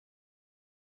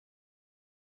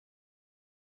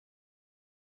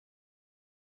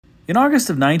In August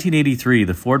of 1983,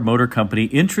 the Ford Motor Company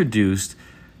introduced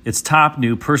its top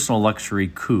new personal luxury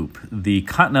coupe, the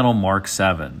Continental Mark VII.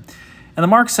 And the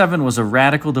Mark VII was a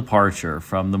radical departure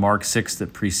from the Mark VI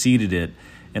that preceded it,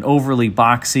 an overly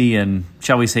boxy and,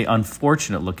 shall we say,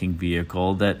 unfortunate-looking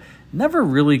vehicle that never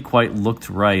really quite looked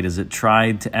right as it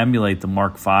tried to emulate the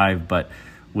Mark V, but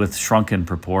with shrunken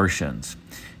proportions.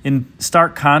 In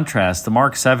stark contrast, the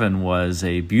Mark VII was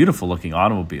a beautiful-looking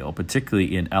automobile,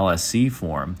 particularly in LSC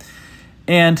form.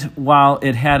 And while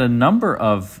it had a number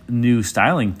of new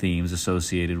styling themes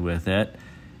associated with it,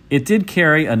 it did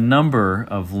carry a number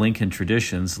of Lincoln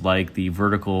traditions like the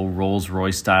vertical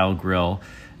Rolls-Royce-style grille,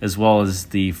 as well as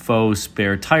the faux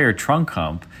spare tire trunk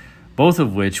hump, both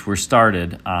of which were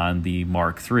started on the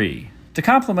Mark III. To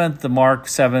complement the Mark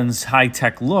VII's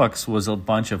high-tech looks was a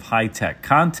bunch of high-tech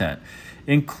content,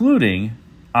 including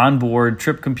onboard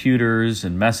trip computers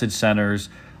and message centers,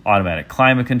 automatic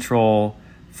climate control,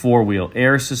 four-wheel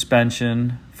air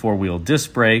suspension, four-wheel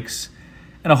disc brakes,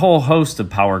 and a whole host of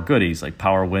power goodies like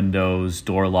power windows,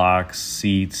 door locks,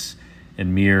 seats,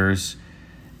 and mirrors.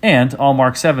 And all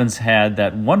Mark VIIs had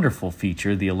that wonderful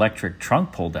feature, the electric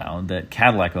trunk pull-down, that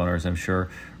Cadillac owners, I'm sure,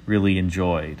 really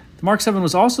enjoyed. The Mark VII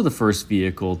was also the first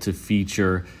vehicle to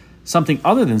feature something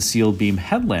other than sealed beam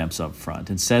headlamps up front.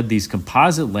 Instead, these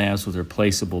composite lamps with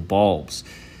replaceable bulbs.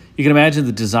 You can imagine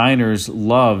the designers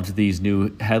loved these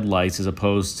new headlights as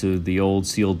opposed to the old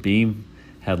sealed beam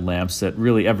headlamps that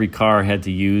really every car had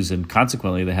to use, and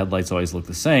consequently the headlights always looked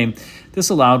the same. This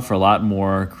allowed for a lot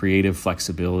more creative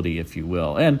flexibility, if you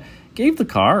will, and gave the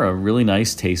car a really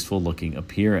nice, tasteful looking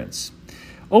appearance.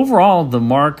 Overall, the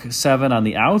Mark VII on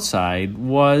the outside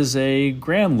was a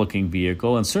grand looking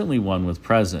vehicle and certainly one with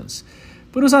presence.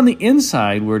 But it was on the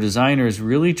inside where designers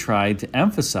really tried to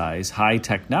emphasize high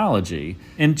technology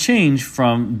and change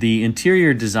from the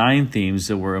interior design themes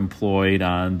that were employed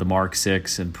on the Mark VI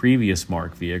and previous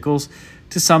Mark vehicles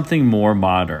to something more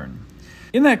modern.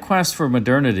 In that quest for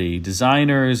modernity,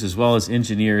 designers as well as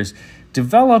engineers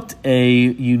developed a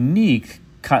unique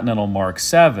Continental Mark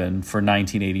VII for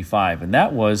 1985, and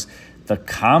that was the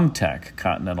Comtech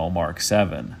Continental Mark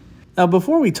VII. Now,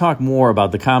 before we talk more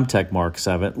about the Comtech Mark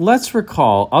VII, let's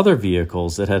recall other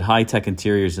vehicles that had high-tech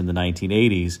interiors in the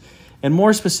 1980s, and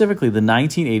more specifically the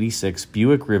 1986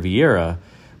 Buick Riviera,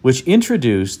 which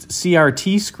introduced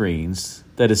CRT screens,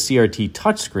 that is CRT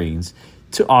touchscreens,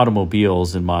 to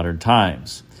automobiles in modern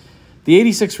times. The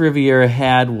 86 Riviera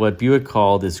had what Buick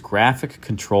called its graphic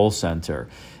control center,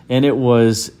 and it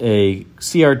was a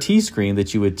CRT screen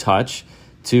that you would touch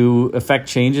to effect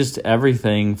changes to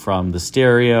everything from the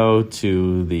stereo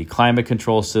to the climate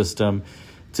control system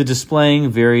to displaying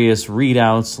various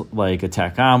readouts like a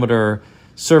tachometer,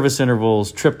 service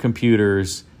intervals, trip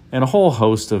computers, and a whole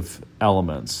host of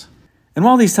elements. And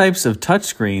while these types of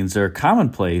touchscreens are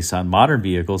commonplace on modern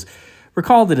vehicles,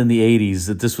 recall that in the 80s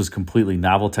that this was completely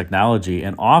novel technology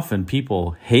and often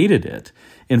people hated it.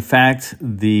 In fact,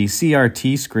 the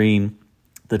CRT screen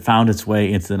that found its way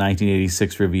into the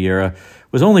 1986 Riviera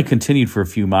was only continued for a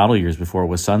few model years before it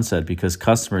was sunset because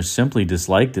customers simply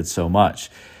disliked it so much.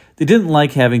 They didn't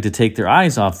like having to take their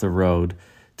eyes off the road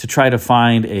to try to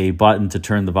find a button to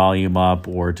turn the volume up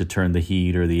or to turn the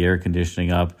heat or the air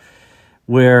conditioning up,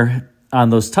 where on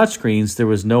those touchscreens there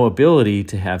was no ability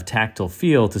to have tactile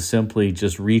feel to simply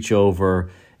just reach over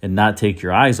and not take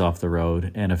your eyes off the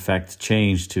road and effect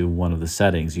change to one of the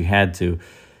settings. You had to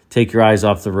take your eyes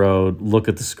off the road, look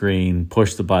at the screen,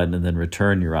 push the button, and then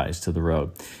return your eyes to the road.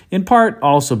 In part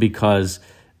also because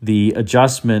the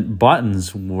adjustment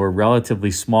buttons were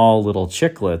relatively small little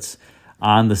chiclets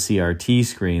on the CRT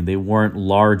screen. They weren't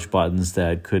large buttons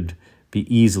that could be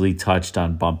easily touched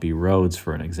on bumpy roads,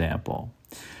 for an example.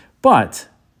 But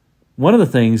one of the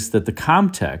things that the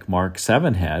Comtech Mark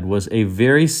VII had was a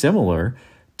very similar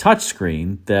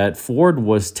touchscreen that Ford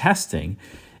was testing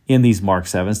in these Mark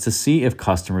VIIs to see if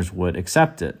customers would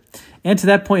accept it. And to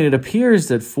that point, it appears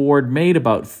that Ford made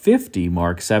about 50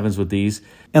 Mark VIIs with these,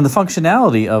 and the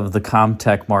functionality of the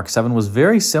Comtech Mark VII was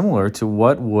very similar to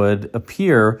what would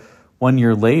appear 1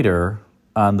 year later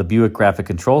on the Buick Graphic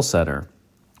Control Center.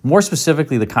 More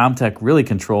specifically, the Comtech really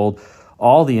controlled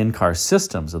all the in-car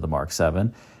systems of the Mark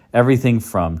VII, everything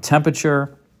from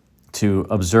temperature to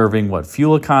observing what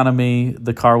fuel economy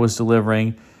the car was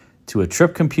delivering, to a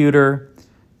trip computer,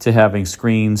 to having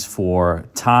screens for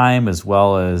time as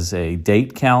well as a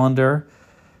date calendar,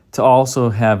 to also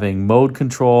having mode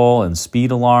control and speed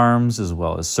alarms as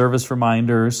well as service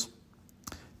reminders,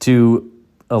 to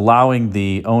allowing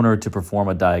the owner to perform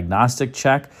a diagnostic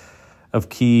check of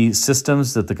key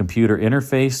systems that the computer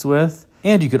interfaced with.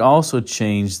 And you could also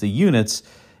change the units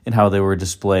in how they were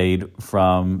displayed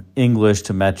from English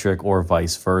to metric or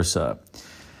vice versa.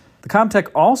 The Comtech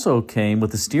also came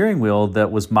with a steering wheel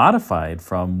that was modified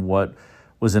from what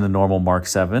was in a normal Mark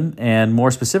VII, and more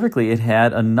specifically, it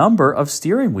had a number of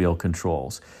steering wheel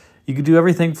controls. You could do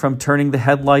everything from turning the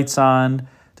headlights on,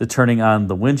 to turning on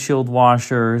the windshield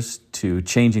washers, to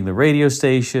changing the radio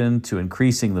station, to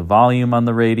increasing the volume on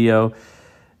the radio,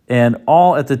 and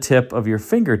all at the tip of your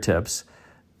fingertips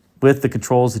with the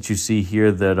controls that you see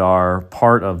here that are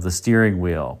part of the steering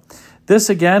wheel. This,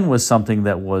 again, was something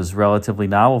that was relatively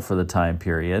novel for the time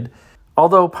period,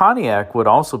 although Pontiac would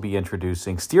also be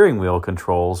introducing steering wheel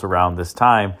controls around this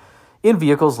time in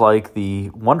vehicles like the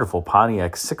wonderful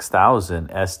Pontiac 6000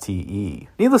 STE.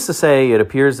 Needless to say, it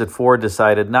appears that Ford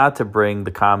decided not to bring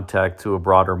the Comtech to a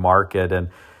broader market, and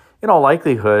in all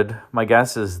likelihood, my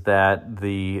guess is that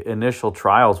the initial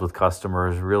trials with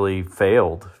customers really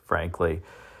failed, frankly.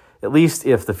 At least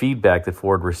if the feedback that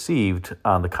Ford received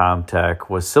on the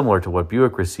Comtech was similar to what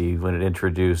Buick received when it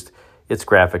introduced its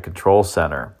graphic control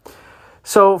center.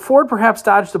 So Ford perhaps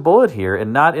dodged a bullet here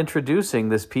in not introducing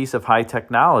this piece of high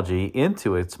technology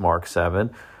into its Mark VII,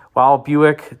 while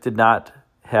Buick did not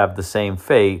have the same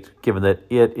fate, given that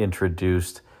it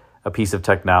introduced a piece of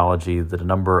technology that a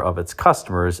number of its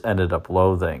customers ended up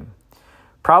loathing.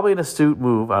 Probably an astute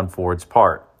move on Ford's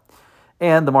part.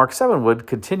 And the Mark VII would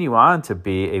continue on to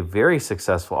be a very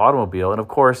successful automobile, and of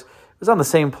course, it was on the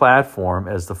same platform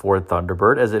as the Ford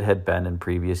Thunderbird as it had been in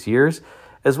previous years,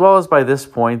 as well as by this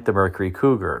point the Mercury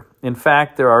Cougar. In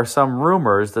fact, there are some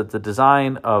rumors that the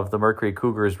design of the Mercury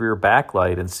Cougar's rear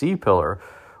backlight and C-pillar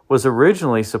was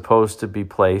originally supposed to be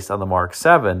placed on the Mark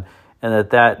VII, and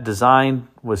that design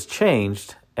was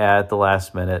changed at the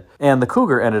last minute, and the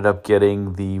Cougar ended up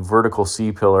getting the vertical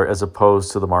C-pillar as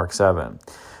opposed to the Mark VII.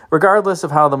 Regardless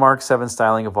of how the Mark VII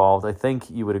styling evolved, I think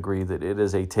you would agree that it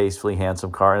is a tastefully handsome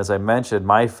car. And as I mentioned,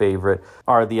 my favorite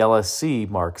are the LSC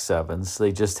Mark VIIs.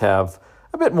 They just have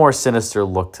a bit more sinister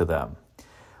look to them.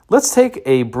 Let's take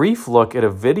a brief look at a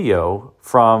video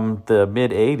from the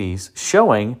mid-'80s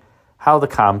showing how the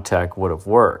Comtech would have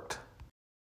worked.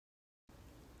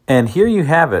 And here you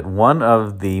have it, one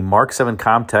of the Mark VII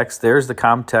Comtechs. There's the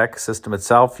Comtech system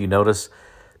itself. You notice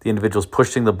the individual's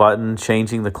pushing the button,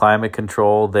 changing the climate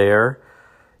control there.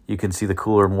 You can see the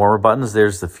cooler and warmer buttons.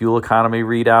 There's the fuel economy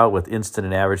readout with instant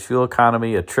and average fuel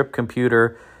economy, a trip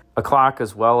computer, a clock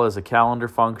as well as a calendar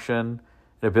function,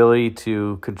 an ability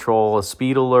to control a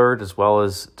speed alert as well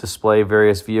as display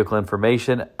various vehicle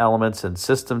information elements and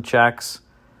system checks.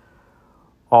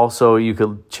 Also, you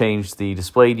could change the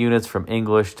displayed units from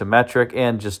English to metric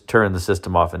and just turn the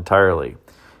system off entirely.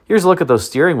 Here's a look at those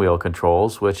steering wheel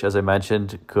controls, which, as I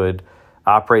mentioned, could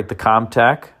operate the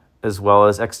Comtech, as well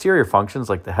as exterior functions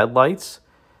like the headlights,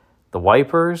 the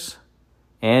wipers,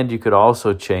 and you could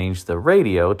also change the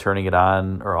radio, turning it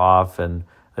on or off and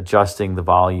adjusting the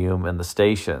volume and the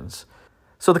stations.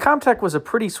 So the Comtech was a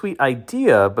pretty sweet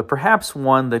idea, but perhaps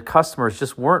one that customers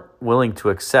just weren't willing to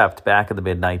accept back in the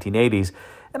mid-1980s.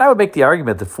 And I would make the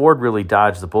argument that Ford really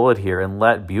dodged the bullet here and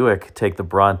let Buick take the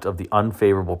brunt of the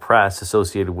unfavorable press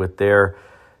associated with their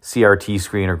CRT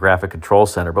screen or graphic control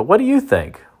center. But what do you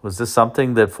think? Was this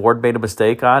something that Ford made a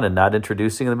mistake on and not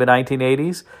introducing in the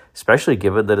mid-1980s? Especially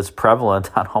given that it's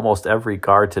prevalent on almost every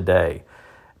car today.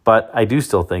 But I do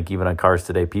still think even on cars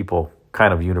today, people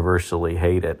kind of universally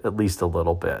hate it, at least a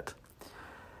little bit.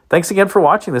 Thanks again for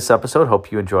watching this episode. Hope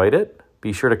you enjoyed it.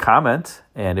 Be sure to comment,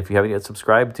 and if you haven't yet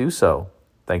subscribed, do so.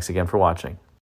 Thanks again for watching.